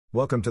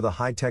Welcome to the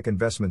High-Tech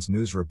Investments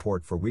News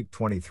Report for Week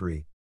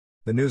 23.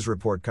 The news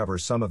report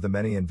covers some of the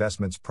many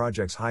investments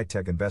projects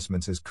High-Tech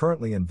Investments is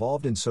currently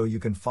involved in so you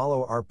can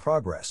follow our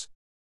progress.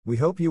 We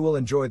hope you will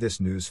enjoy this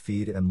news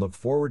feed and look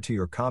forward to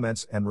your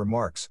comments and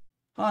remarks.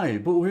 Hi,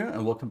 Bo here,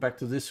 and welcome back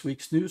to this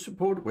week's news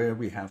report where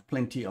we have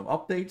plenty of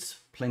updates,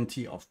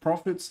 plenty of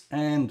profits,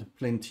 and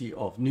plenty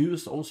of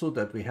news also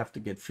that we have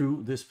to get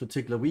through this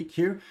particular week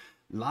here.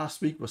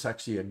 Last week was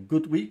actually a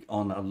good week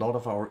on a lot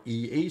of our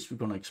EAs. We're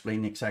going to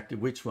explain exactly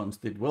which ones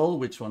did well,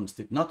 which ones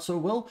did not so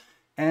well.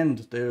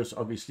 And there's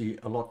obviously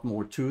a lot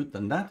more to it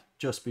than that.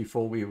 Just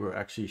before we were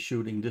actually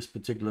shooting this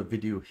particular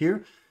video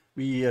here,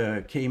 we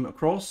came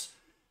across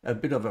a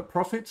bit of a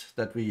profit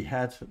that we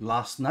had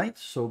last night.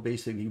 So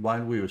basically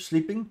while we were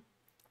sleeping,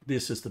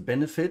 this is the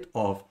benefit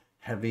of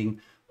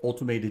having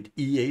automated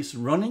EAs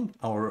running.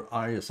 Our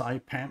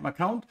RSI Pamm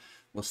account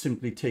was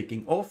simply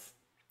taking off,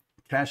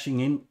 cashing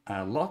in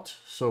a lot.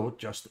 So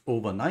just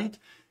overnight,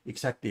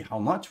 exactly how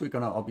much we're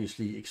going to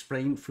obviously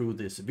explain through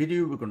this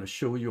video. We're going to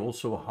show you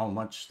also how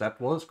much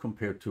that was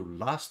compared to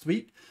last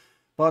week.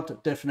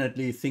 But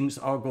definitely things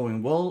are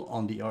going well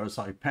on the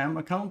RSI Pamm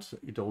account.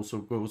 It also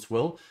goes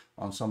well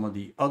on some of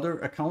the other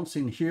accounts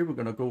in here. We're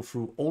going to go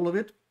through all of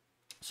it.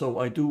 So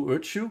I do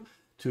urge you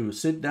to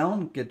sit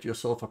down, get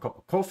yourself a cup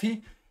of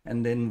coffee,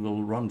 and then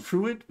we'll run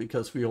through it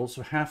because we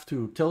also have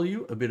to tell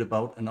you a bit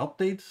about an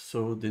update.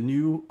 So the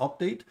new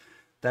update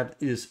that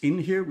is in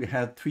here, we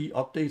had 3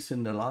 updates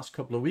in the last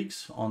couple of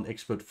weeks on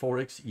Expert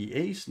Forex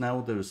EAs. Now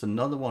there's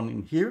another one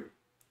in here.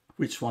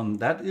 Which one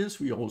that is,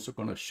 we're also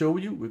going to show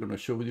you. We're going to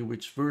show you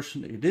which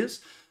version it is,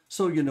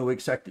 so you know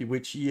exactly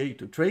which EA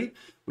to trade,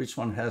 which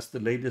one has the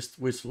latest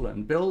whistle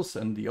and bells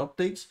and the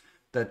updates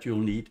that you'll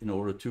need in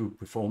order to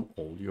perform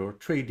all your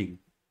trading.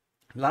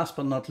 Last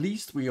but not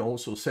least, we are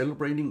also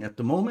celebrating at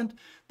the moment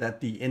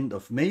that the end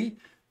of May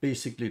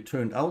basically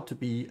turned out to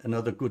be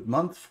another good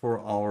month for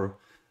our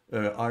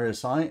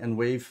RSI and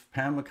Wave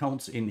Pamm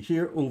accounts in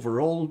here.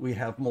 Overall, we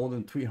have more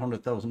than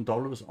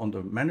 $300,000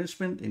 under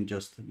management in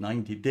just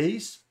 90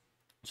 days.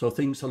 So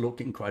things are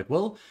looking quite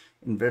well.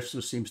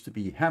 Investors seems to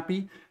be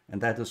happy. And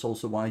that is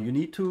also why you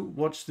need to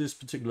watch this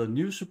particular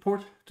news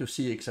report to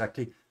see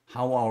exactly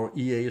how our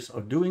EAs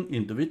are doing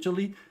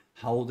individually,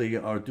 how they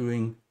are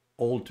doing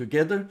all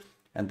together.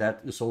 And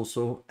that is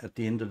also, at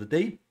the end of the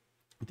day,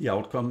 the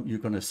outcome you're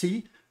going to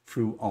see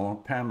through our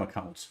Pamm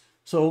accounts.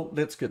 So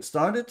let's get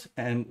started,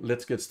 and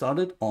let's get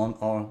started on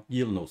our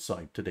Yieldnodes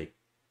side today.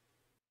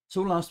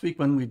 So last week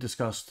when we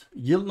discussed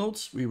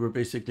Yieldnodes, we were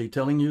basically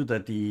telling you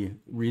that the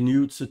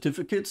renewed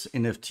certificates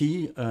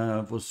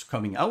NFT was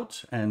coming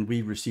out, and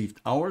we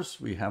received ours.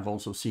 We have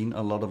also seen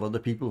a lot of other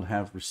people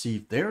have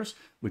received theirs,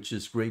 which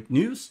is great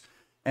news.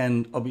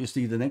 And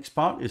obviously the next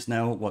part is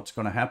now what's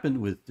going to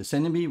happen with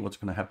Decenomy, what's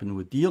going to happen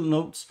with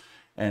Yieldnodes.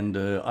 And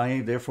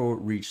I therefore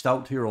reached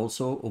out here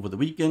also over the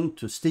weekend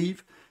to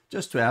Steve,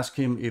 just to ask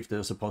him if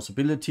there's a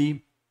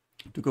possibility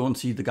to go and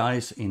see the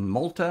guys in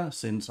Malta,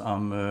 since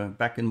I'm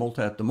back in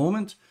Malta at the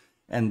moment,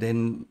 and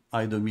then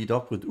either meet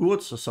up with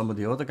Urs or some of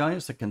the other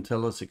guys that can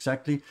tell us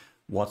exactly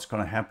what's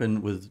going to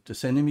happen with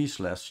Decenomy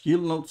 /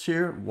 Yieldnodes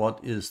here. What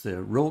is the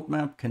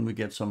roadmap? Can we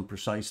get some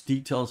precise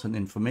details and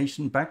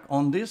information back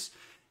on this?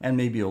 And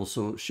maybe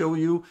also show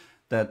you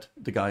that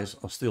the guys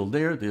are still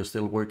there. They're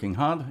still working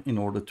hard in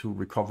order to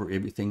recover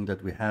everything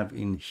that we have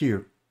in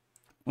here.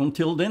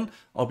 Until then,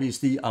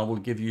 obviously, I will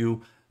give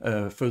you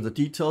further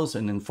details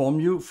and inform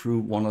you through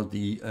one of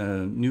the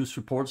news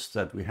reports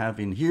that we have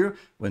in here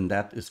when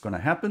that is going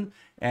to happen.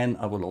 And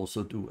I will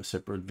also do a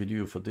separate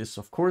video for this,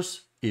 of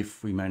course,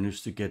 if we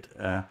manage to get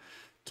a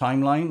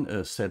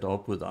timeline set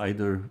up with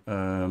either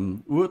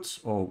Urs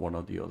or one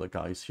of the other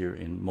guys here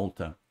in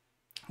Malta.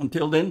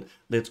 Until then,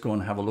 let's go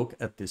and have a look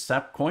at the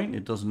SAP coin.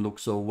 It doesn't look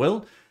so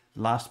well.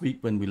 Last week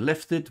when we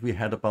left it, we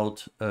had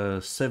about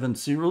 7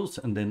 zeros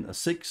and then a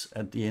 6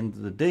 at the end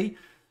of the day.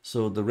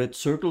 So the red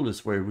circle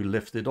is where we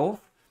left it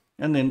off.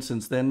 And then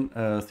since then,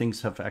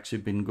 things have actually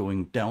been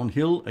going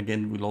downhill.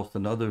 Again, we lost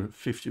another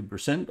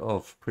 50%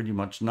 of pretty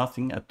much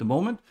nothing at the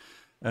moment.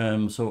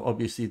 So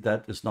obviously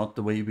that is not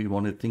the way we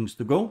wanted things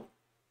to go.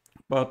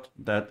 But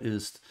that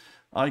is,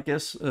 I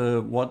guess,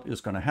 what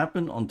is going to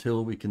happen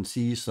until we can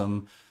see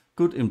some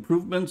good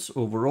improvements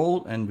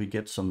overall and we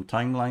get some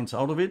timelines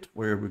out of it,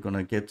 where we're going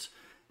to get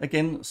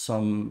again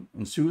some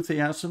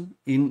enthusiasm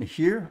in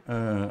here,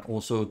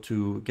 also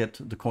to get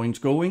the coins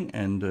going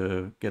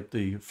and get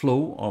the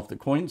flow of the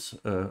coins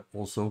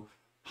also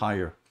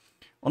higher.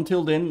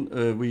 Until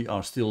then, we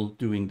are still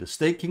doing the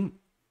staking,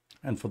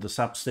 and for the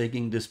SAP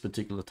staking this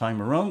particular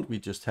time around, we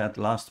just had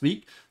last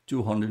week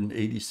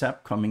 280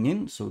 SAP coming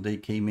in, so they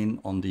came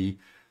in on the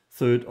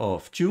 3rd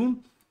of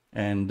June.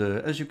 And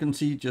as you can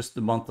see, just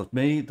the month of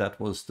May, that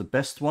was the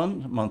best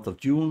one. Month of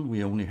June,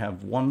 we only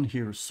have 1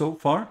 here so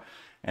far,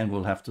 and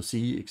we'll have to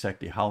see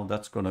exactly how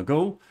that's going to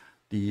go.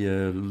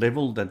 The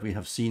level that we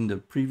have seen the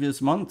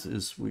previous month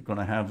is we're going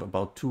to have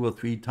about 2 or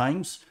 3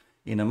 times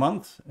in a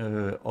month.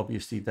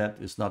 Obviously, that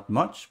is not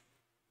much,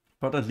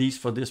 But at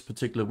least for this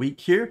particular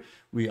week here,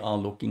 we are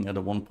looking at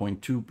a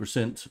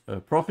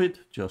 1.2% profit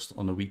just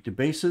on a weekly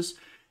basis.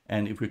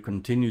 And if we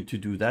continue to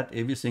do that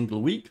every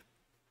single week,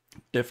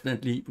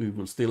 definitely we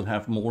will still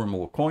have more and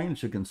more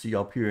coins. You can see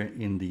up here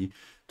in the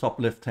top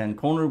left-hand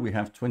corner, we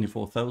have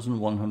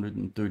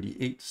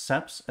 24,138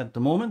 SAPs at the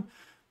moment.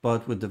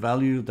 But with the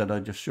value that I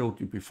just showed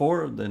you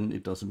before, then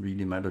it doesn't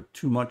really matter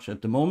too much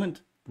at the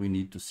moment. We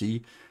need to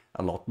see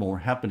a lot more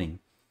happening.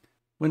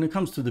 When it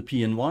comes to the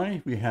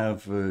PNY, we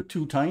have 2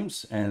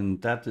 times,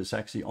 and that is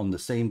actually on the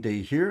same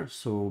day here.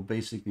 So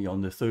basically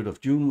on the 3rd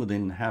of June,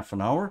 within half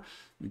an hour,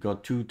 we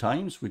got 2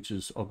 times, which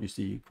is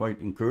obviously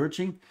quite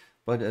encouraging.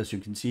 But as you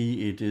can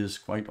see, it is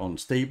quite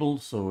unstable.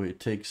 So it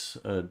takes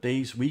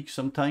days, weeks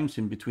sometimes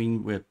in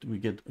between where we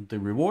get the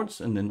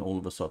rewards, and then all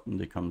of a sudden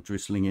they come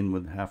drizzling in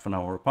with half an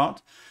hour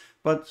apart.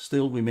 But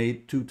still, we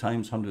made 2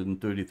 times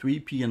 133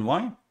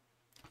 PNY.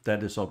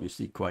 That is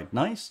obviously quite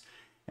nice.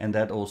 And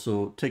that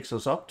also takes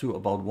us up to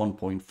about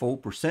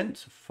 1.4%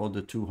 for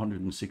the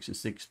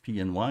 266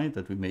 PNY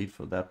that we made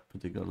for that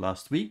particular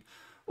last week.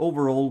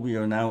 Overall, we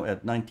are now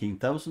at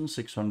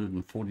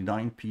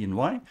 19,649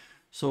 PNY.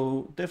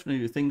 So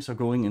definitely things are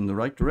going in the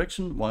right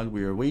direction while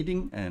we are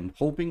waiting and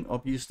hoping,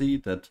 obviously,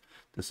 that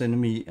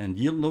Decenomy and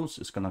Yieldnodes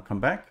is going to come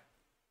back.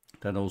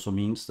 That also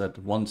means that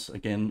once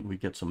again we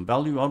get some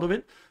value out of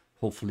it,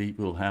 hopefully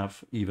we'll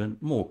have even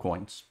more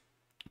coins.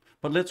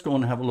 But let's go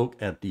and have a look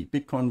at the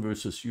Bitcoin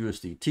versus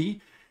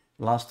USDT.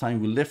 Last time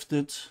we left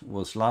it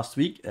was last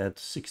week at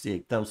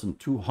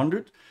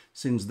 68,200.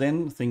 Since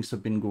then, things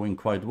have been going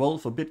quite well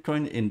for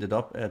Bitcoin. Ended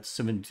up at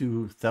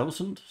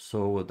 72,000.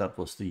 So that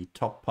was the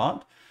top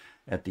part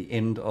at the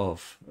end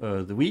of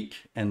the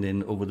week. And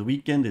then over the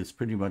weekend, it's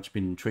pretty much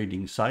been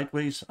trading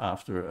sideways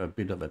after a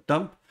bit of a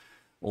dump,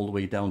 all the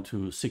way down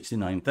to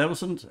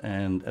 69,000.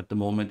 And at the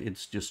moment,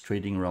 it's just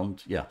trading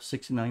around,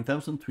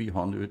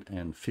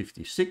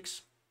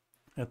 69,356.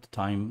 At the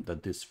time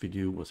that this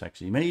video was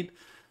actually made.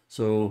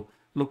 So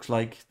looks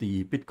like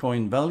the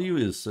Bitcoin value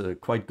is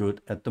quite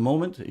good at the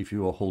moment if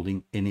you are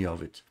holding any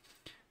of it.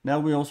 Now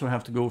we also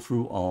have to go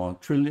through our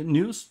Trillant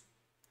news.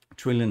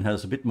 Trillant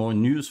has a bit more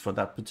news for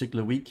that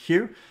particular week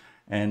here.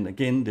 And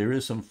again, there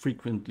is some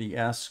frequently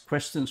asked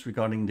questions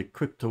regarding the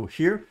crypto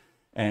here.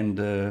 And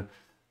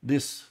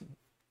this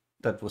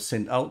that was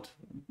sent out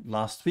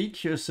last week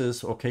here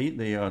says, okay,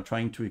 they are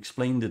trying to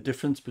explain the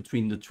difference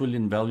between the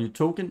Trillant value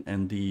token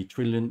and the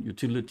Trillant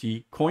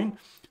utility coin.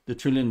 The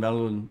Trillant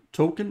value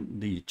token,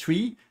 the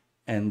tree,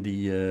 and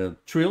the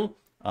trill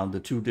are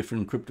the 2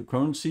 different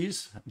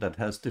cryptocurrencies that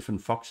has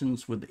different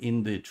functions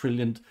within the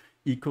Trillant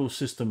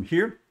ecosystem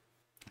here.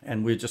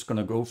 And we're just going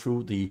to go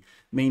through the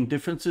main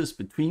differences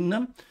between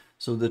them.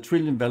 So the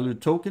Trillant value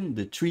token,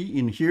 the tree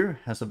in here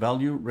has a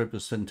value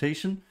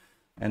representation.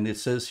 And it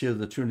says here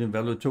the Trillant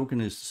value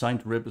token is designed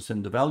to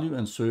represent the value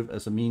and serve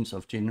as a means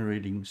of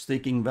generating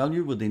staking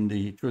value within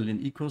the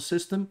Trillant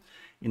ecosystem.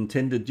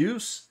 Intended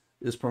use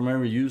is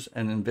primary use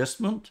and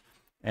investment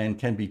and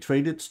can be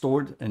traded,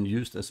 stored, and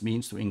used as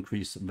means to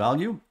increase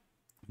value.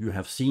 You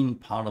have seen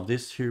part of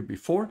this here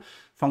before.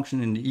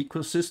 Function in the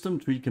ecosystem.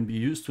 Tree can be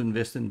used to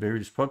invest in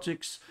various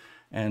projects.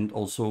 And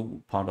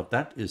also part of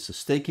that is the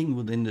staking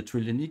within the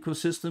Trillant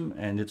ecosystem.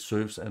 And it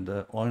serves as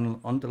an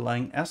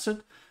underlying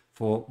asset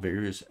for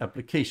various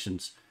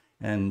applications.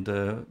 And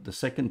the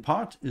second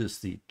part is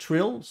the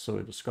trill. So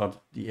it's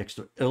got the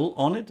extra L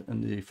on it,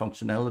 and the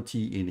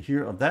functionality in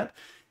here of that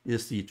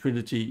is the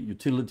Trillant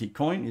utility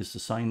coin is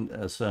designed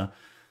as a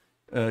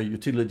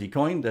utility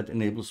coin that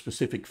enables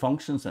specific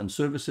functions and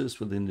services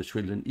within the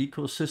Trillant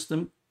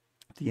ecosystem.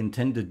 The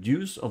intended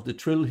use of the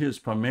trill here is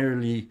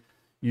primarily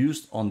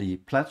used on the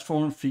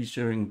platform,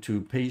 featuring to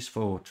pay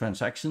for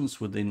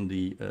transactions within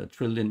the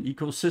Trillant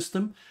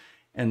ecosystem.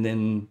 And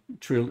then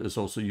Trill is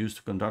also used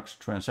to conduct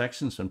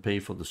transactions and pay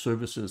for the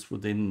services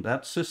within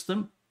that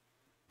system.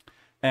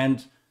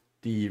 And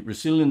the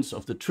resilience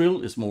of the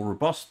Trill is more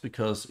robust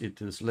because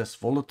it is less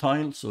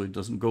volatile, so it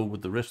doesn't go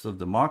with the rest of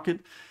the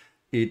market.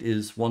 It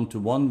is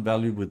one-to-one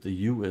value with the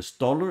US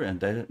dollar, and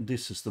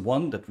this is the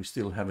one that we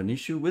still have an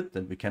issue with,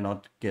 that we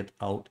cannot get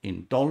out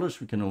in dollars.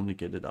 We can only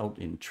get it out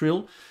in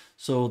Trill.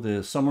 So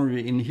the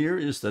summary in here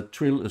is that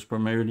Trill is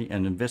primarily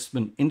an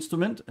investment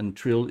instrument, and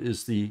Trill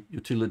is the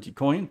utility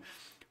coin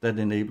that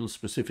enables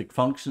specific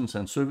functions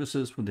and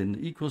services within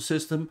the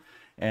ecosystem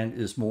and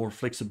is more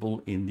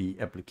flexible in the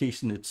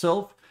application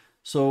itself.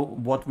 So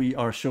what we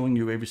are showing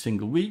you every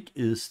single week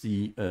is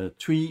the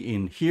tree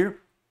in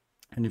here.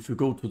 And if you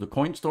go to the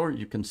coin store,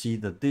 you can see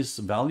that this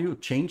value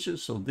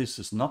changes. So this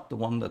is not the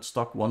one that's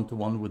stuck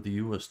one-to-one with the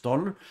US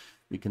dollar.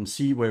 We can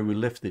see where we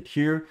left it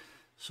here.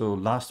 So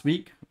last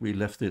week, we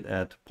left it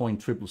at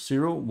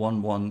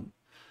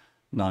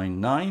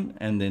 0.0001199.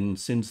 And then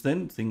since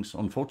then, things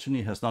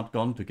unfortunately has not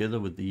gone together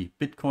with the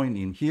Bitcoin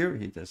in here.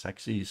 It has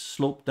actually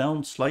sloped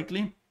down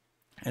slightly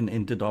and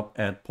ended up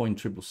at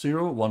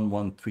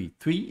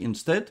 0.0001133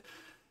 instead.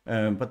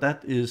 But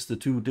that is the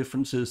 2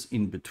 differences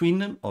in between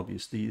them.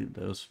 Obviously,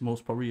 there's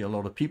most probably a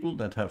lot of people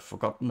that have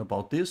forgotten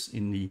about this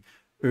in the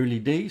early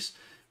days.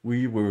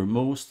 We were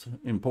most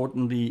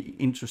importantly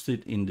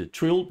interested in the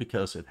Trill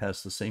because it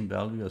has the same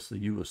value as the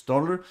US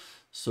dollar.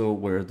 So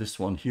where this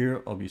one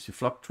here obviously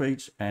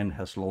fluctuates and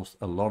has lost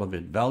a lot of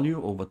its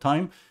value over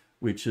time,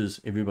 which is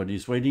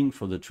everybody's waiting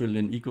for the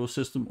Trillant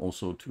ecosystem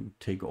also to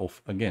take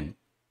off again.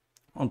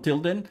 Until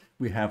then,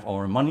 we have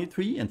our money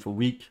tree, and for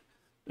week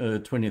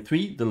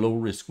 23, the low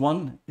risk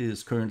one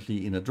is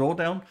currently in a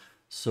drawdown.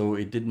 So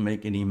it didn't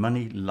make any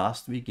money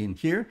last week in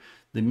here.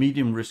 The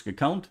medium risk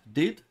account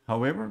did,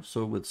 however,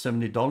 so with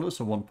 $70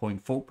 or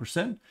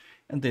 1.4%.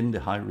 And then the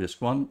high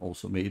risk one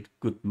also made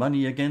good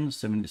money again,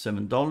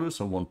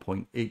 $77 or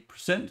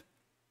 1.8%.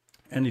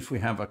 And if we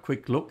have a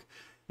quick look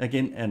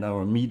again at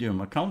our medium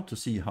account to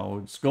see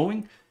how it's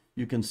going,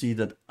 you can see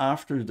that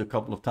after the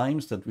couple of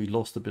times that we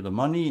lost a bit of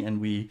money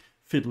and we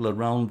fiddle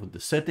around with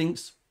the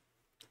settings,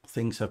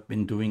 things have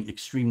been doing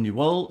extremely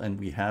well, and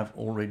we have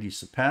already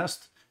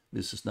surpassed,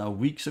 this is now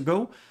weeks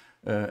ago,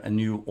 a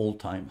new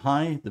all-time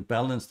high. The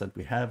balance that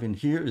we have in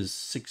here is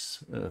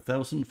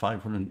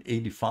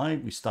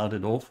 6,585. We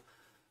started off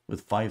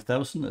with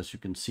 5,000, as you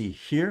can see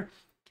here.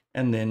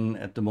 And then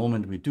at the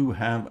moment, we do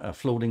have a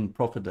floating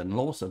profit and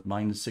loss at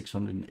minus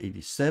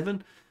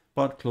 687,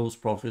 but close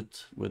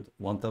profit with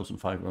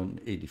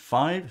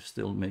 1,585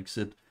 still makes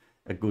it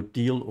a good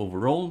deal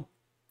overall.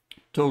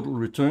 Total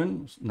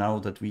return, now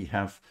that we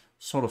have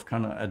sort of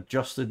kind of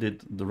adjusted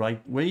it the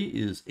right way,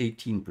 is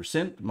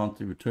 18%.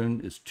 Monthly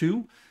return is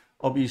 2.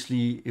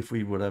 Obviously, if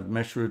we would have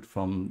measured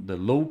from the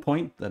low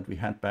point that we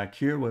had back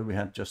here, where we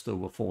had just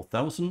over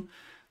 4,000,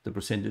 the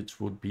percentage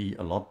would be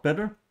a lot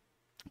better.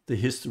 The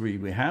history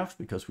we have,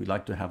 because we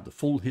like to have the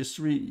full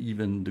history,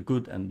 even the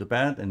good and the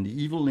bad and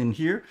the evil in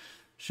here,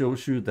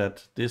 shows you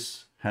that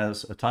this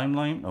has a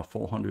timeline of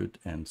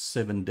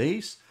 407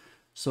 days.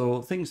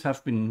 So things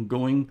have been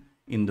going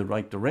in the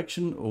right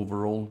direction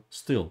overall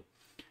still.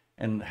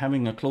 And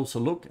having a closer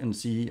look and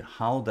see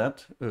how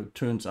that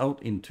turns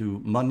out into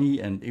money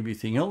and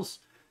everything else,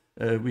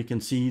 we can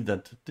see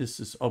that this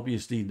is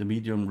obviously the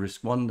medium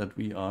risk one that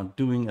we are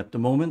doing at the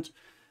moment.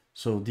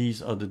 So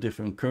these are the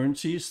different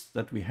currencies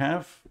that we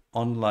have,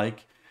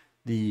 unlike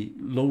the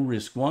low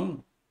risk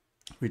one,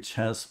 which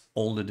has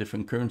all the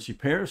different currency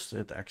pairs.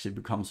 It actually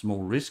becomes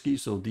more risky.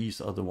 So these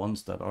are the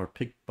ones that are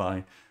picked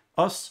by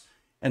us.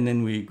 And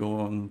then we go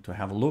on to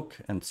have a look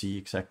and see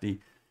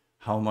exactly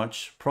how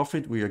much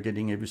profit we are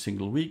getting every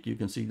single week. You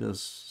can see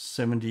there's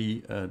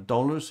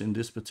 $70 in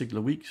this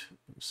particular week,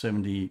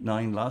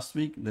 79 last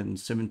week, then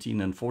 17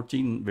 and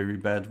 14, very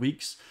bad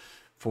weeks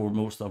for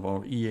most of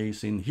our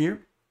EAs in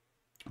here.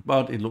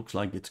 But it looks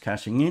like it's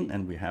cashing in,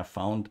 and we have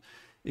found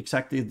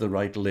exactly the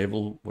right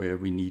level where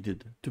we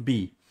needed to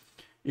be.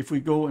 If we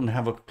go and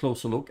have a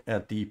closer look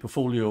at the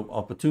portfolio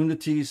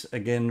opportunities,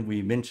 again,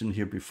 we mentioned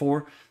here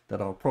before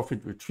that our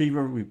profit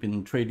retriever, we've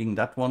been trading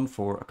that one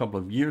for a couple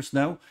of years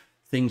now.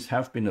 Things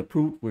have been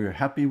approved. We're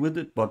happy with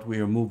it, but we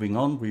are moving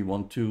on. We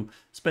want to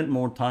spend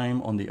more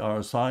time on the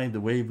RSI,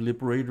 the Wave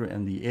Liberator,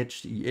 and the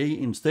Edged EA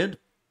instead.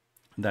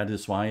 That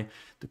is why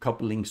the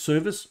coupling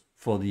service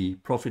for the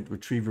profit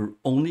retriever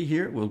only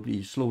here will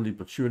be slowly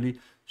but surely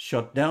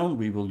shut down.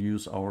 We will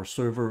use our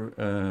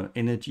server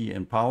energy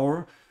and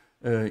power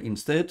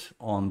instead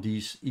on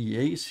these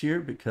EAs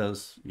here,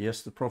 because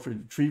yes, the profit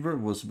retriever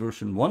was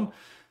version 1.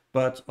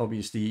 But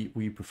obviously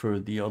we prefer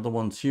the other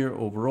ones here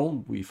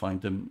overall. We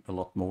find them a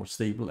lot more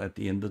stable at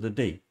the end of the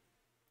day.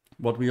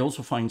 What we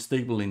also find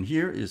stable in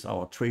here is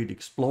our Trade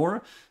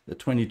Explorer. The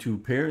 22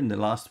 pair in the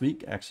last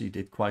week actually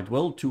did quite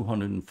well,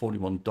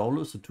 $241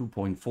 or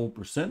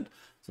 2.4%.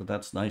 So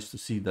that's nice to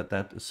see that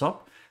that is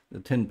up. The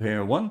 10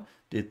 pair one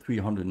did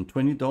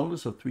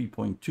 $320 or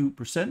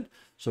 3.2%.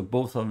 So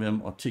both of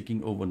them are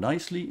ticking over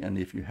nicely. And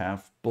if you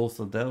have both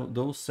of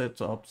those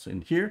setups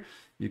in here,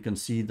 you can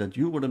see that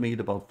you would have made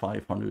about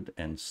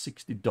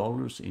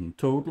 $560 in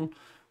total,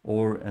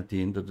 or at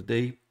the end of the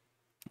day,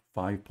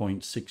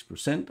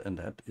 5.6%. And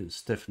that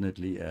is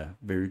definitely a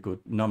very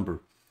good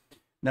number.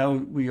 Now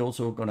we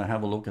also going to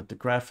have a look at the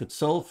graph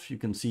itself. You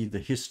can see the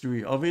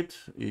history of it.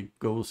 It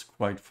goes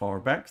quite far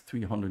back,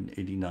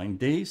 389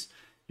 days.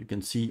 You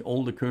can see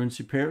all the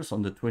currency pairs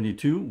on the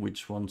 22,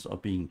 which ones are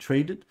being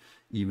traded.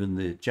 Even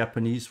the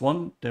Japanese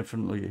one,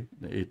 definitely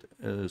it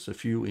is a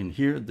few in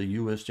here, the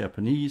US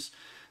Japanese,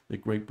 the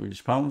Great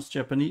British Pounds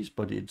Japanese,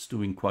 but it's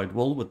doing quite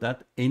well with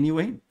that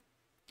anyway.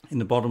 In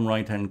the bottom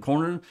right hand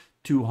corner,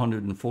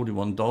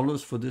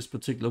 $241 for this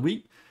particular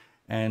week.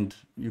 And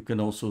you can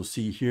also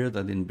see here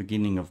that in the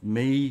beginning of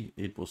May,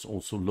 it was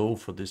also low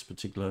for this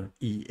particular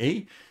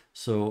EA.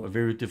 So a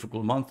very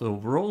difficult month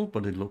overall,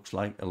 but it looks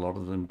like a lot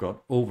of them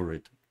got over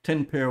it.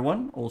 10 pair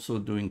one also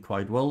doing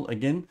quite well.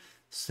 Again,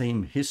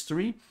 same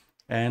history.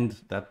 And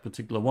that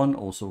particular one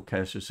also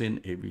cashes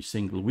in every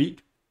single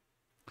week.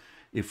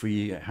 If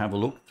we have a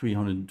look,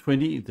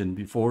 320, then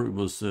before it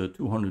was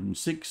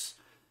 206.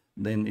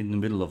 Then in the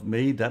middle of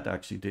May, that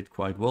actually did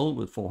quite well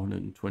with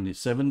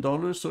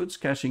 $427. So it's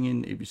cashing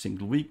in every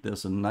single week.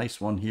 There's a nice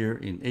one here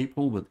in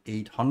April with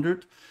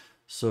 800.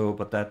 So,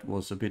 but that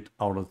was a bit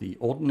out of the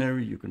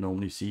ordinary. You can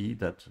only see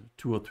that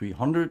 200 or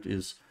 300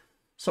 is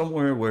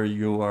somewhere where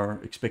you are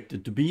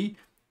expected to be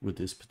with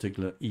this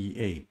particular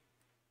EA.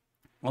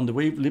 On the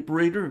Wave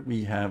Liberator,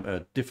 we have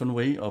a different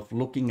way of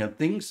looking at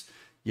things.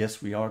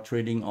 Yes, we are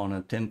trading on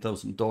a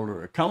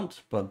 $10,000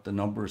 account, but the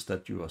numbers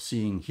that you are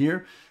seeing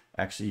here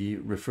actually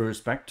refers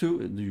back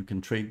to, you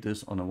can trade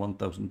this on a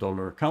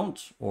 $1,000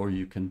 account, or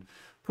you can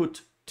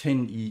put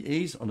 10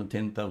 EAs on a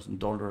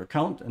 $10,000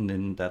 account, and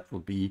then that will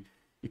be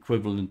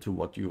equivalent to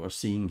what you are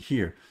seeing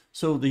here.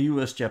 So the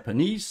US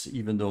Japanese,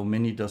 even though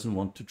many doesn't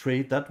want to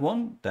trade that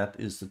one, that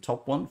is the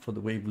top one for the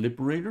Wave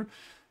Liberator.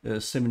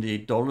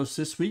 $78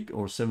 this week,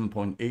 or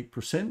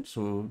 7.8%,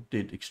 so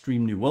did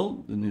extremely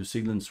well. The New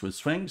Zealand Swiss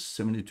francs,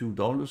 $72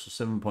 or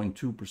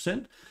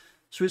 7.2%.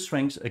 Swiss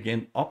francs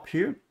again up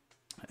here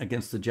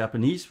against the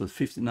Japanese with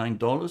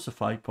 $59 or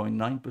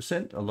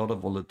 5.9%. A lot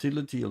of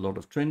volatility, a lot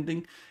of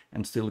trending,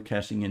 and still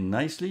cashing in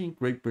nicely.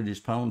 Great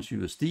British Pounds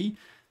USD,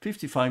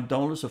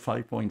 $55 or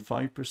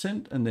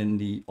 5.5%, and then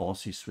the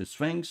Aussie Swiss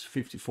francs,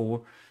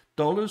 $54 or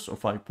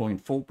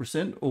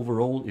 5.4%.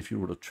 Overall, if you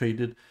would have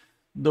traded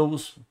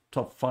those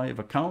top 5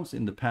 accounts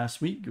in the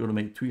past week, you would have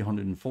made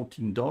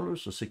 $314 or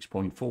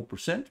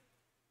 6.4%.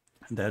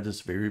 That is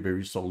very,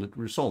 very solid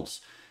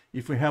results.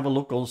 If we have a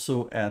look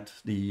also at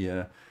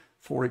the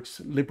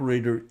Forex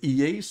Liberator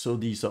EA, so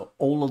these are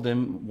all of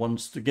them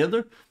once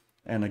together.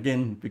 And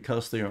again,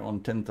 because they are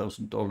on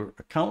 $10,000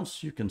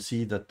 accounts, you can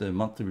see that the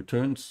monthly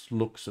returns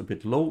looks a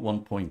bit low,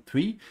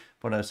 1.3.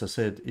 But as I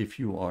said, if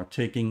you are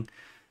taking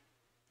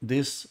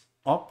this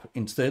up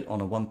instead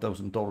on a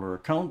 $1,000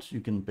 account, you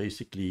can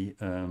basically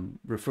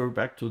refer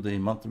back to the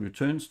monthly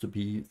returns to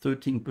be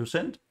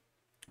 13%,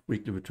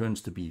 weekly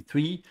returns to be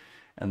 3%,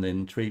 and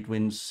then trade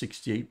wins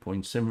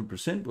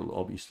 68.7% will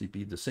obviously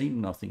be the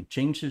same. Nothing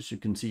changes. You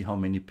can see how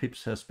many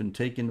pips has been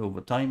taken over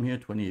time here,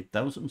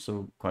 28,000,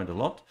 so quite a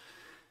lot.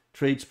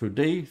 Trades per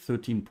day,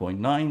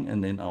 13.9,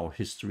 and then our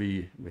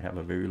history, we have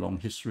a very long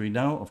history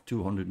now of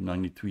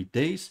 293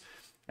 days.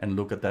 And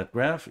look at that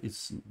graph,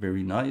 it's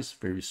very nice,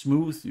 very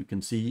smooth. You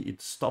can see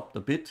it stopped a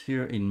bit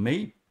here in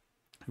May.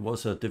 It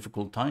was a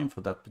difficult time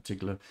for that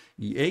particular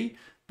EA,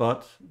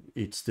 but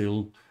it's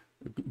still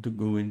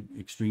going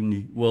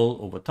extremely well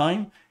over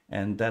time.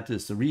 And that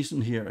is the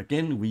reason here.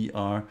 Again, we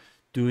are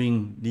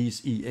doing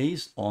these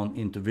EAs on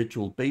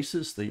individual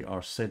basis. They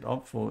are set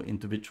up for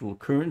individual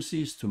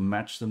currencies to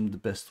match them the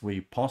best way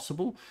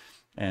possible.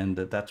 And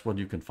that's what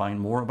you can find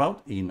more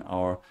about in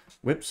our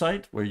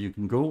website, where you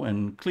can go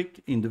and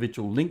click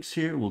individual links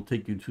here. Will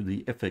take you to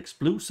the FX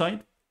Blue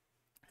site.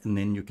 And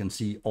then you can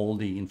see all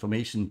the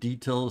information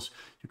details.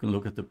 You can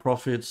look at the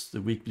profits,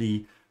 the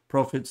weekly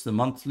profits, the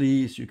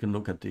monthlies. You can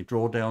look at the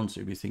drawdowns.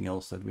 Everything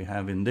else that we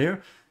have in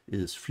there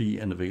is free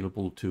and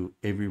available to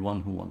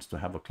everyone who wants to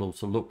have a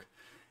closer look.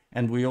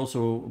 And we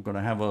also going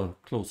to have a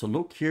closer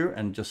look here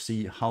and just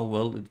see how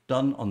well it's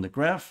done on the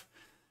graph.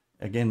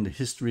 Again, the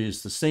history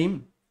is the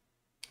same.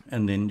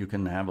 And then you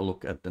can have a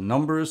look at the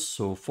numbers.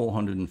 So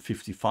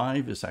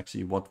 455 is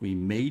actually what we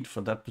made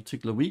for that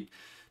particular week.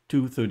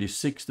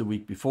 236 the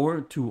week before,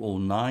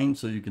 209.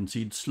 So you can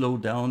see it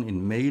slowed down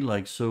in May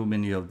like so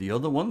many of the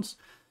other ones.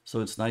 So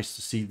it's nice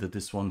to see that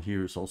this one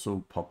here is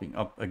also popping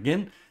up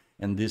again.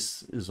 And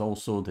this is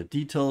also the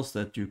details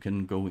that you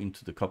can go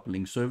into the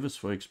coupling service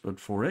for Expert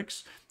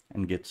Forex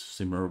and get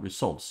similar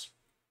results.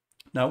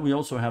 Now we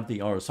also have the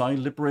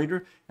RSI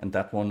Liberator, and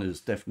that one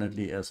is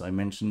definitely, as I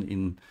mentioned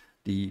in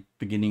the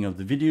beginning of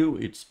the video,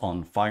 it's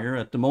on fire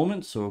at the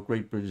moment. So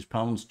Great British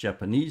Pounds,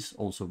 Japanese,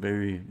 also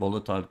very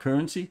volatile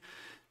currency,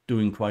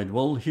 doing quite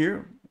well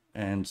here,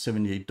 and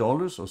 $78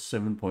 or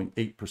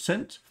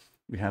 7.8%.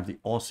 We have the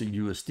Aussie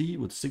USD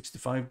with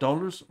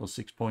 $65 or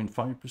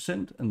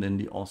 6.5%, and then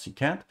the Aussie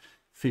CAD,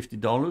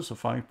 $50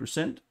 or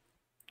 5%.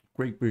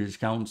 Great British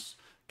Pounds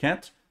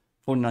CAD,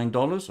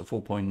 $49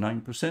 or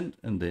 4.9%,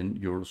 and then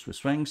Euro Swiss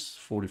francs,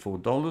 $44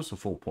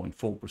 or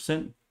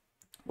 4.4%.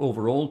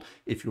 Overall,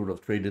 if you would have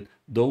traded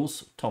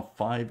those top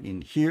 5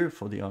 in here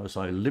for the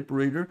RSI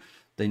Liberator,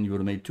 then you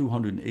would have made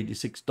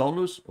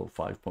 $286 or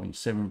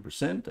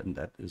 5.7%, and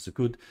that is a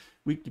good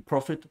weekly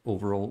profit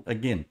overall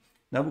again.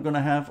 Now we're going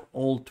to have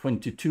all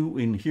 22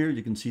 in here.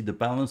 You can see the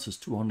balance is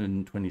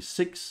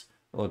 226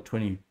 or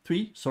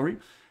 23, sorry,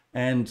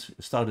 and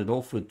started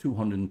off with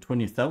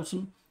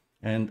 220,000.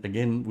 And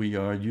again, we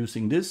are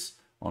using this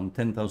on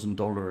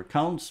 $10,000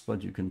 accounts,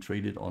 but you can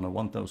trade it on a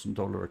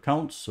 $1,000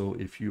 account. So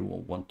if you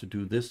want to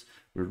do this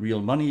with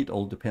real money, it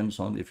all depends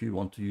on if you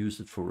want to use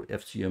it for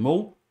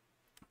FCMO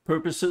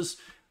purposes,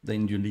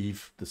 then you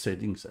leave the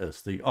settings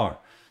as they are.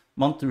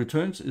 Monthly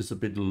returns is a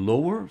bit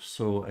lower.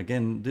 So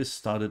again, this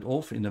started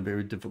off in a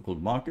very difficult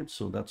market.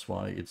 So that's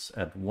why it's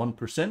at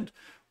 1%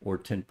 or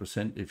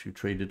 10% if you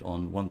trade it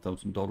on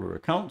 $1,000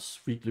 accounts.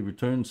 Weekly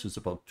returns is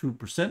about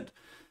 2%.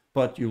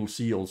 But you'll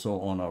see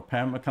also on our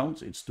Pamm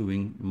accounts, it's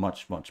doing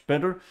much, much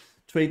better.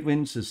 Trade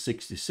wins is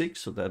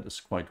 66, so that is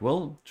quite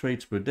well.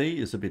 Trades per day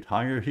is a bit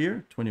higher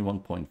here,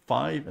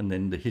 21.5, and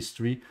then the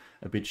history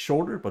a bit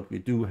shorter, but we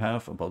do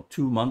have about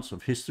 2 months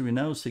of history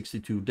now,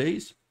 62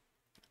 days.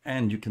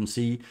 And you can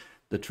see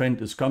the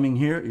trend is coming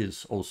here,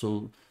 is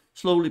also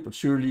slowly but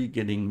surely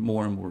getting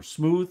more and more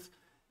smooth.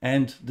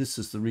 And this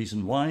is the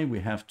reason why we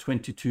have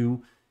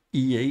 22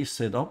 EA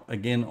set up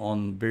again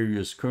on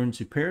various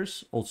currency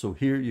pairs. Also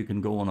here you can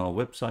go on our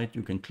website,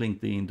 you can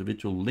click the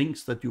individual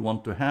links that you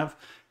want to have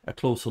a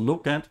closer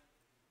look at,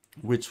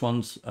 which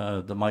ones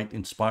that might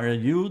inspire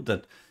you,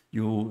 that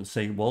you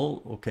say,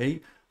 well, okay,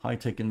 high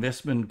tech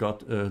investment got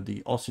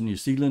the Aussie New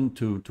Zealand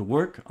to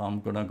work. I'm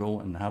gonna go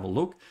and have a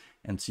look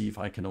and see if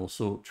I can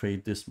also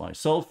trade this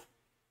myself.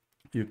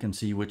 You can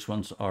see which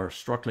ones are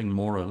struggling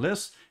more or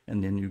less,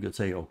 and then you could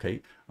say,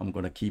 okay, I'm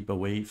gonna keep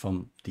away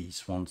from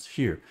these ones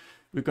here.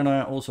 We're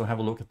gonna also have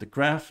a look at the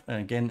graph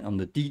again on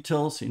the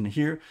details in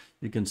here.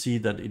 You can see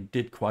that it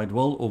did quite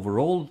well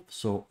overall.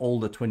 So all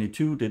the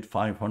 22 did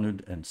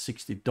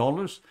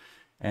 $560.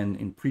 And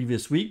in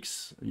previous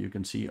weeks, you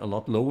can see a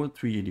lot lower,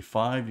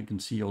 385. You can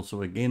see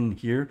also again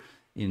here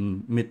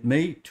in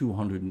mid-May,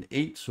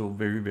 208. So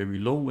very, very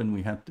low when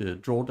we had the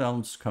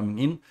drawdowns coming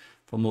in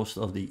for most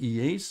of the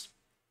EAs.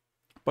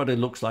 But it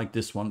looks like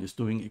this one is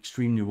doing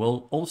extremely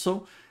well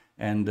also.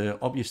 And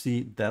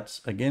obviously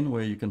that's again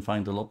where you can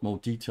find a lot more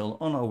detail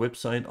on our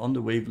website, on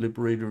the Wave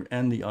Liberator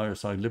and the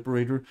RSI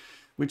Liberator,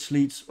 which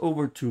leads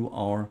over to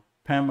our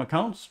Pamm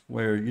accounts,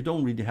 where you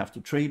don't really have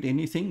to trade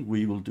anything.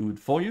 We will do it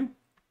for you,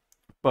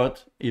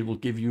 but it will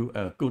give you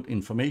good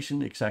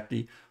information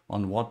exactly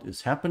on what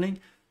is happening.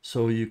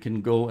 So you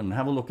can go and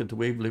have a look at the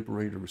Wave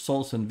Liberator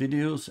results and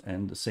videos,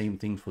 and the same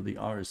thing for the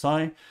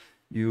RSI.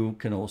 You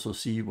can also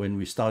see when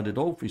we started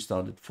off, we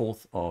started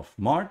 4th of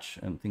March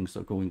and things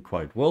are going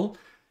quite well.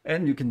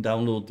 And you can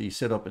download the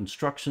setup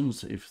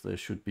instructions if there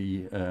should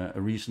be a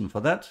reason for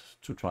that,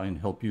 to try and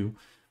help you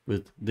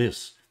with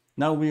this.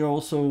 Now we are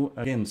also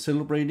again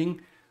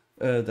celebrating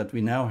that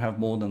we now have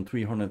more than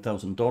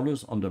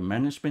 $300,000 under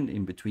management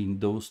in between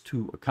those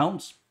two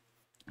accounts.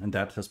 And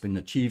that has been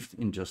achieved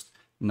in just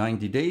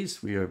 90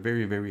 days. We are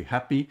very, very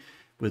happy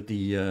with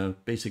the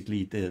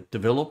basically the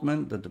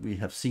development that we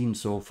have seen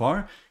so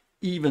far,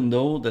 even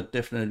though that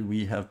definitely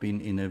we have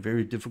been in a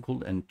very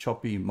difficult and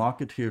choppy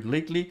market here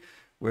lately,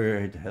 where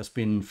it has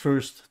been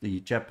first the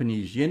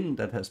Japanese yen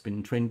that has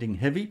been trending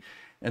heavy.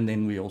 And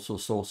then we also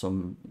saw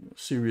some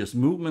serious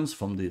movements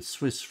from the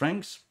Swiss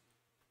francs.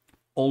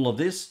 All of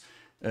this,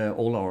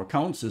 all our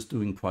accounts is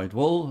doing quite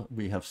well.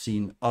 We have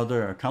seen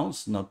other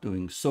accounts not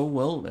doing so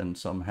well, and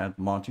some had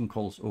margin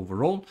calls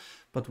overall,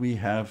 but we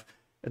have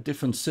a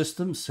different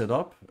system set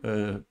up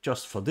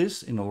just for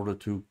this in order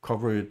to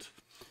cover it.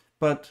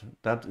 But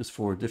that is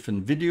for a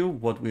different video.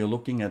 What we are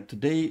looking at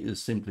today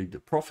is simply the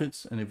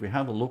profits. And if we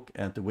have a look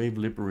at the Wave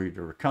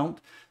Liberator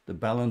account, the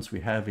balance we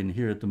have in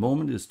here at the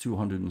moment is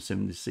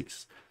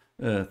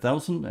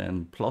 276,000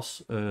 and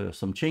plus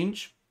some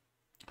change.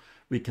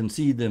 We can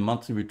see the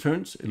monthly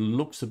returns. It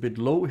looks a bit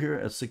low here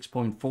at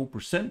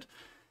 6.4%.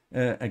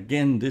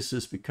 Again, this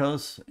is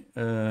because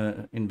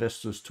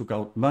investors took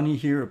out money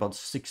here, about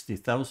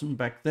 60,000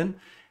 back then.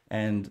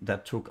 And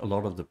that took a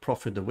lot of the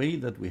profit away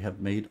that we have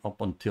made up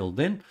until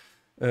then.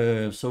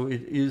 So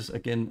it is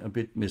again a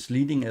bit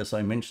misleading, as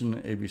I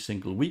mention every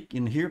single week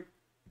in here.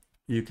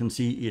 You can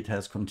see it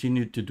has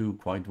continued to do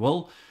quite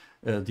well.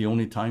 The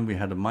only time we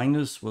had a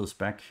minus was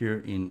back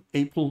here in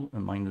April, a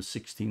minus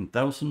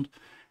 16,000.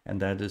 And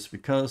that is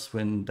because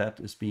when that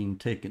is being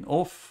taken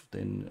off,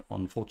 then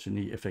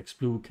unfortunately FX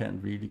Blue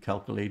can't really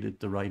calculate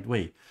it the right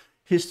way.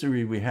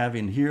 History we have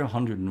in here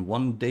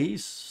 101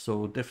 days.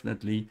 So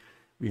definitely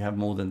we have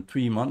more than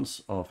 3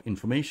 months of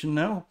information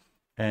now.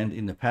 And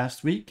in the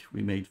past week,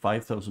 we made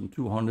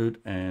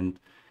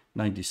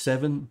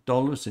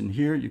 $5,297 in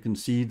here. You can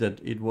see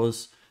that it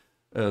was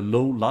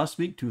low last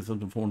week,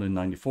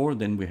 2,494.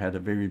 Then we had a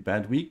very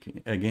bad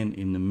week, again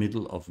in the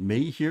middle of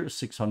May here,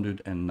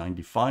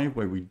 695,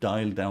 where we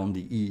dialed down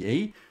the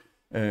EA.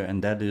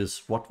 And that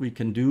is what we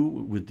can do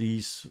with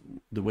these,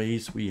 the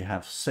ways we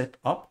have set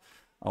up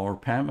our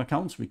Pamm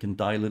accounts. We can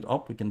dial it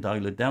up, we can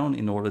dial it down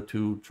in order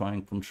to try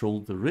and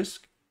control the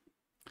risk.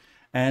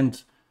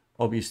 And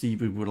obviously,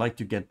 we would like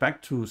to get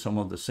back to some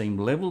of the same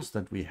levels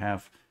that we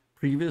have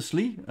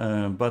previously,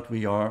 but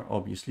we are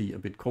obviously a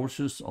bit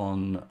cautious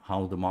on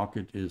how the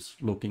market is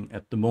looking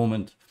at the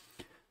moment.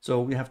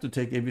 So we have to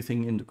take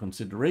everything into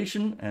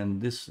consideration,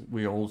 and this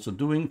we are also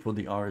doing for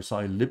the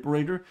RSI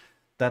Liberator.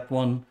 That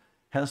one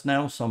has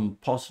now some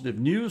positive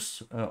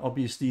news.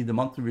 Obviously, the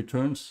monthly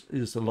returns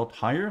is a lot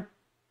higher,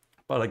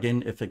 but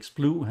again, FX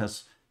Blue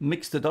has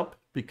mixed it up,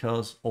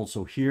 because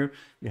also here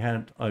we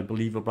had, I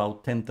believe,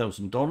 about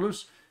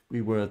 $10,000.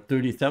 We were at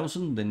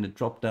 30,000, then it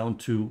dropped down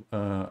to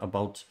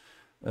about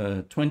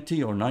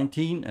 20 or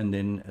 19, and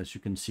then as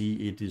you can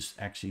see, it is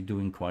actually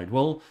doing quite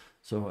well.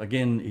 So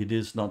again, it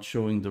is not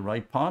showing the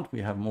right part.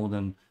 We have more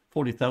than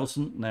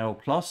 40,000 now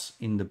plus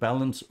in the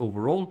balance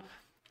overall,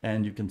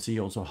 and you can see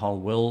also how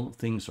well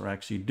things are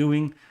actually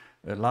doing.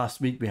 Last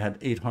week we had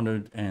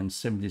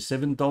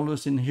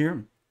 $877 in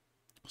here.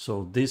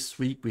 So this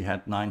week we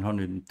had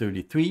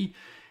 933,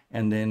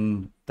 and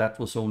then that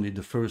was only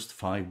the first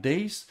 5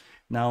 days.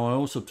 Now I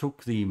also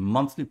took the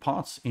monthly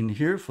parts in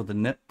here for the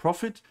net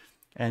profit,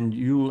 And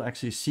you'll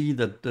actually see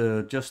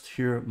that just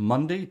here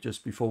Monday,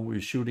 just before we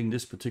were shooting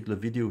this particular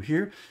video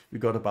here, we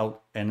got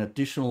about an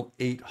additional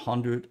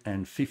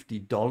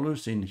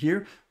 $850 in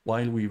here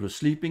while we were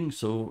sleeping.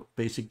 So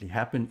basically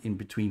happened in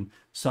between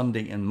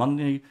Sunday and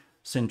Monday,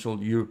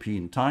 Central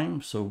European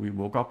time. So we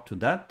woke up to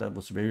that. That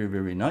was very,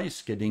 very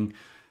nice, getting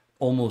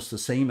almost the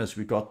same as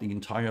we got the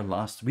entire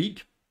last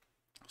week.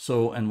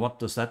 So, and what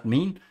does that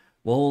mean?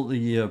 Well,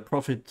 the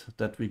profit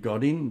that we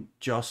got in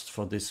just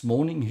for this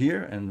morning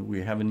here, and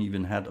we haven't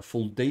even had a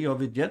full day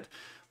of it yet,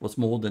 was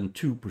more than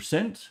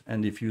 2%.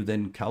 And if you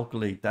then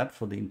calculate that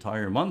for the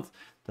entire month,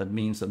 that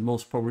means that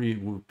most probably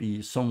would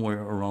be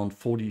somewhere around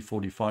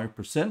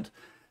 40-45%.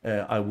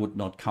 I would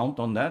not count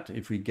on that.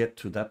 If we get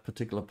to that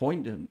particular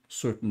point, and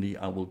certainly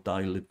I will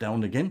dial it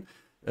down again,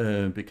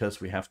 because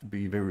we have to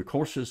be very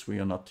cautious. We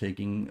are not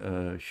taking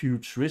a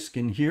huge risk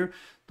in here.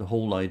 The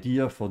whole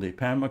idea for the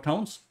Pamm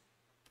accounts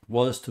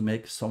was to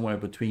make somewhere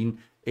between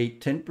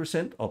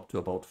 8-10% up to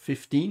about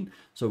 15%.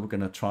 So we're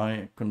going to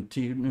try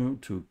continue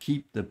to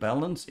keep the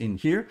balance in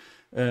here.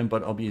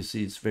 But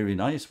obviously it's very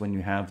nice when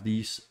you have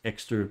these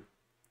extra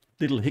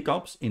little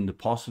hiccups in the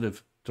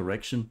positive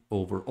direction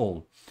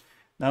overall.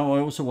 Now I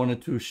also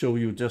wanted to show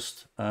you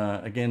just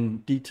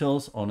again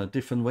details on a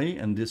different way,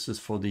 and this is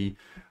for the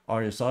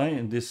RSI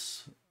and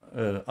this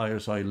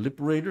RSI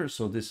Liberator.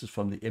 So this is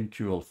from the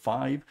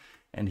MQL5.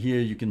 And here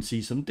you can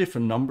see some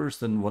different numbers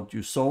than what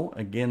you saw.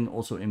 Again,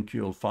 also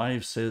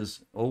MQL5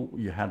 says, oh,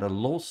 you had a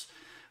loss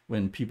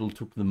when people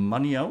took the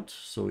money out.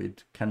 So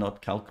it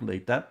cannot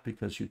calculate that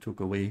because you took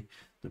away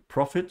the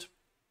profit.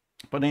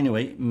 But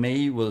anyway,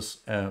 May was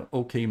an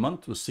okay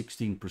month, was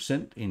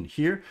 16% in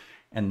here.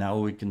 And now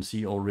we can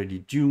see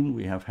already June,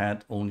 we have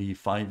had only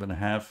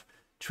 5.5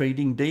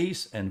 trading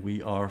days and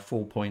we are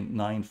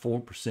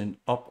 4.94%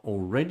 up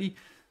already.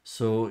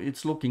 So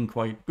it's looking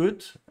quite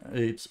good.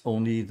 It's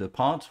only the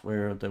part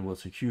where there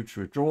was a huge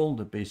withdrawal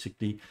that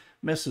basically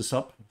messes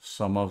up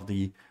some of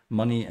the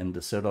money and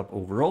the setup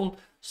overall.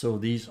 So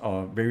these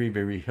are very,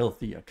 very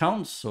healthy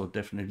accounts. So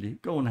definitely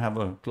go and have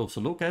a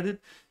closer look at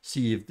it.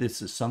 See if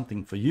this is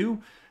something for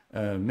you.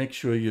 Make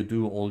sure you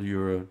do all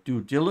your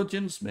due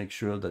diligence. Make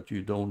sure that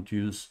you don't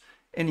use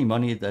any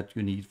money that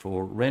you need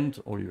for rent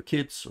or your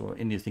kids or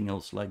anything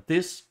else like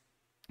this.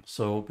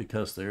 So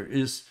because there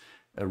is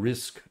a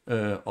risk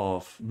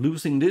of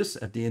losing this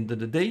at the end of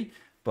the day,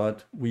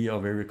 but we are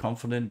very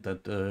confident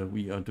that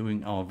we are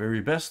doing our very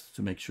best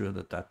to make sure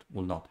that that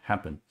will not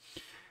happen.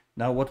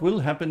 Now what will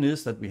happen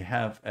is that we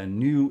have a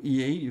new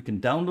EA you can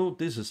download.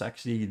 This is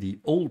actually the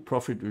old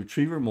Profit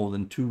Retriever, more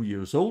than 2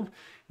 years old.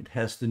 It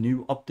has the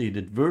new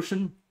updated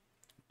version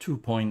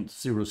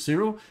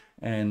 2.00,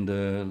 and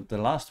the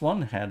last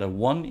one had a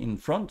 1 in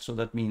front, so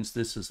that means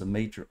this is a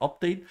major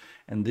update.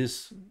 And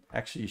this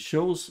actually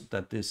shows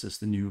that this is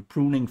the new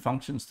pruning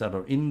functions that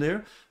are in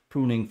there.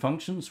 Pruning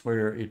functions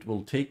where it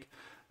will take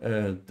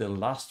the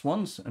last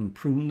ones and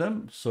prune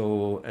them,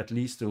 so at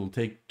least it will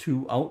take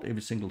 2 out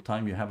every single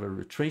time you have a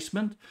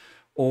retracement,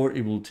 or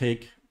it will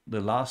take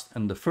the last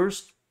and the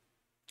first,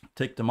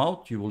 take them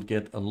out, you will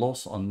get a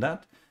loss on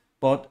that.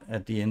 But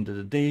at the end of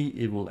the day,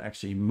 it will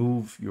actually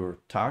move your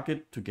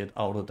target to get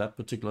out of that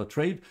particular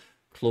trade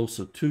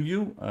closer to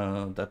you.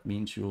 That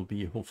means you'll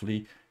be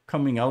hopefully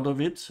coming out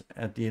of it.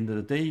 At the end of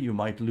the day, you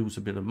might lose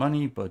a bit of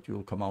money, but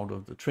you'll come out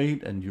of the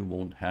trade and you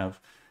won't have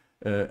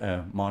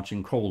a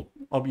margin call.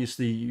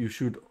 Obviously, you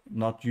should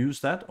not use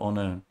that on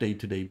a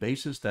day-to-day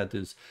basis. That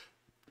is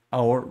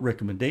our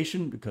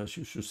recommendation, because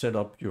you should set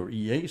up your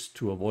EAs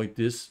to avoid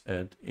this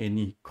at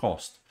any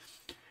cost.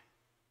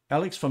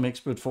 Alex from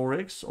Expert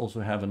Forex also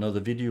have another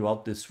video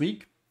out this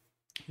week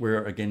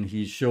where again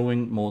he's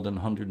showing more than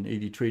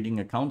 180 trading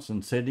accounts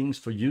and settings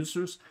for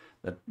users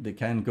that they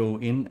can go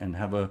in and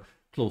have a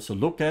closer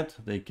look at.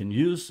 They can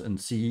use and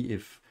see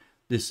if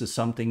this is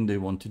something they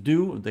want to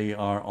do. They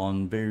are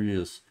on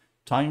various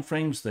time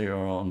frames, they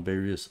are on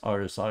various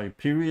RSI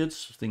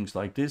periods, things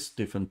like this,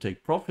 different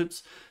take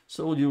profits.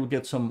 So you'll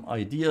get some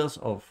ideas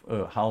of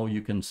how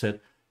you can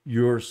set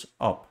yours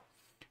up.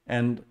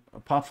 And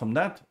apart from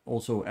that,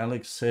 also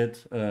Alex said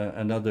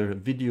another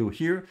video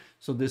here.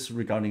 So this is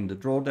regarding the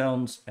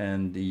drawdowns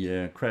and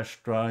the crash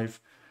drive.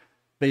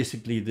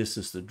 Basically, this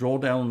is the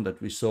drawdown that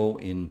we saw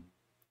in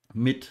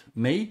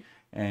mid-May.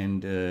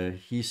 And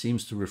he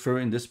seems to refer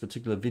in this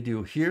particular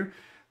video here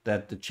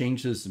that the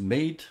changes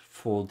made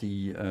for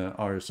the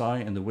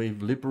RSI and the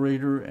Wave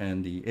Liberator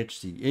and the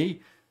HCA,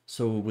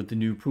 so with the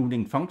new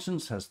pruning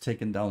functions, has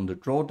taken down the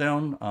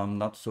drawdown. I'm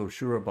not so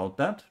sure about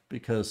that,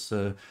 because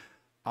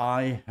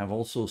I have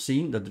also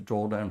seen that the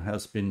drawdown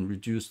has been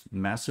reduced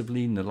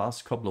massively in the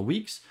last couple of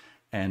weeks,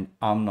 and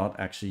I'm not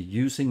actually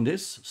using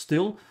this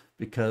still,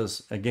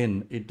 because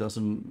again, it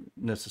doesn't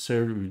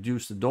necessarily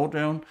reduce the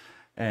drawdown.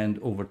 And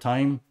over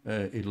time,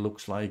 it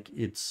looks like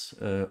it's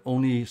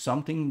only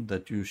something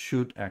that you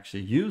should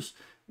actually use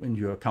when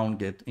your account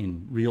gets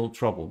in real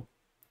trouble.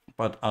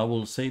 But I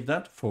will save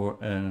that for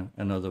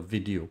another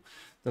video.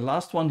 The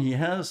last one he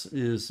has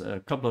is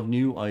a couple of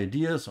new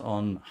ideas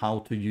on how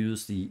to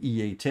use the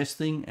EA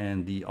testing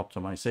and the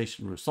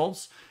optimization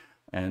results.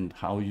 and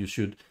how you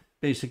should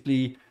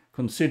basically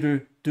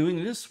consider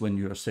doing this when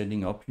you're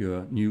setting up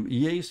your new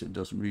EAs. It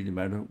doesn't really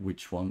matter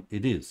which one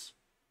it is.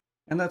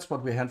 And that's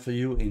what we had for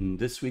you in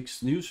this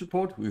week's news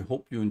report. We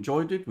hope you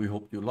enjoyed it. We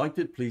hope you liked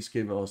it. Please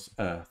give us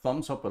a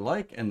thumbs up, a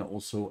like, and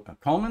also a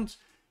comment.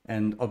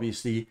 And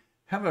obviously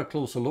have a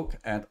closer look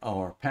at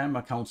our Pamm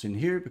accounts in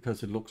here,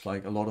 because it looks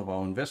like a lot of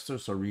our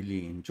investors are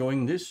really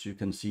enjoying this. You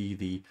can see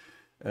the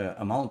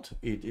amount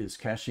it is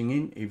cashing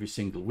in every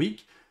single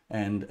week.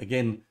 And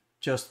again,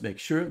 just make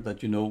sure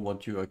that you know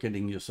what you are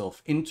getting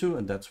yourself into,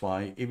 and that's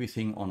why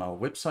everything on our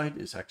website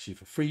is actually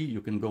for free.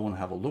 You can go and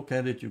have a look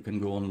at it. You can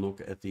go and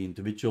look at the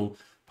individual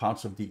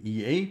parts of the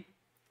EA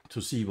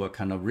to see what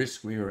kind of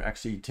risk we are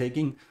actually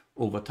taking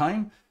over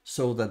time,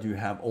 so that you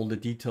have all the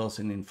details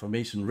and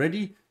information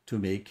ready to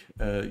make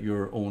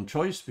your own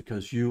choice,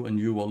 because you and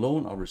you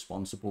alone are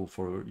responsible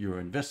for your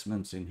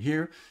investments in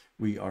here.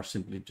 We are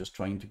simply just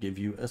trying to give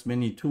you as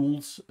many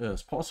tools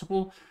as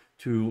possible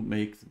to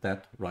make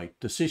that right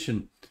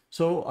decision.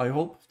 So I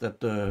hope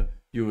that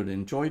you would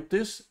enjoyed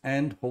this,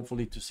 and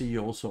hopefully to see you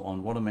also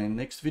on one of my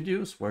next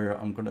videos, where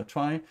I'm going to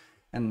try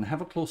and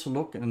have a closer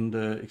look and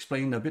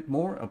explain a bit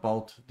more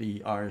about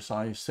the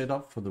RSI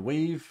setup for the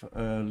Wave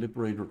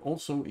Liberator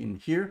also in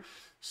here,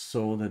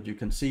 so that you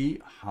can see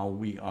how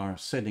we are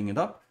setting it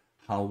up,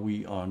 how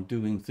we are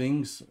doing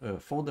things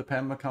for the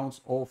Pamm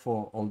accounts or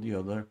for all the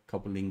other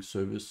coupling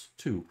service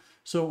too.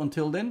 So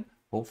until then,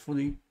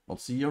 hopefully I'll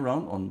see you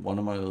around on one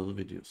of my other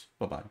videos.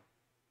 Bye-bye.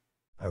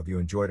 I hope you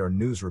enjoyed our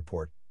news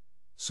report.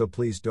 So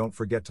please don't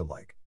forget to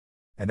like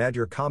and add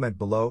your comment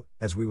below,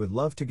 as we would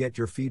love to get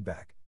your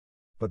feedback.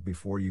 But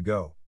before you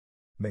go,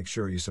 make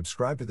sure you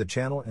subscribe to the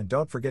channel and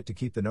don't forget to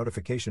keep the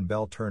notification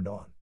bell turned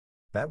on.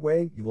 That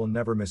way you will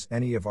never miss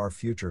any of our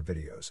future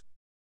videos.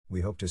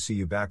 We hope to see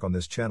you back on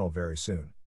this channel very soon.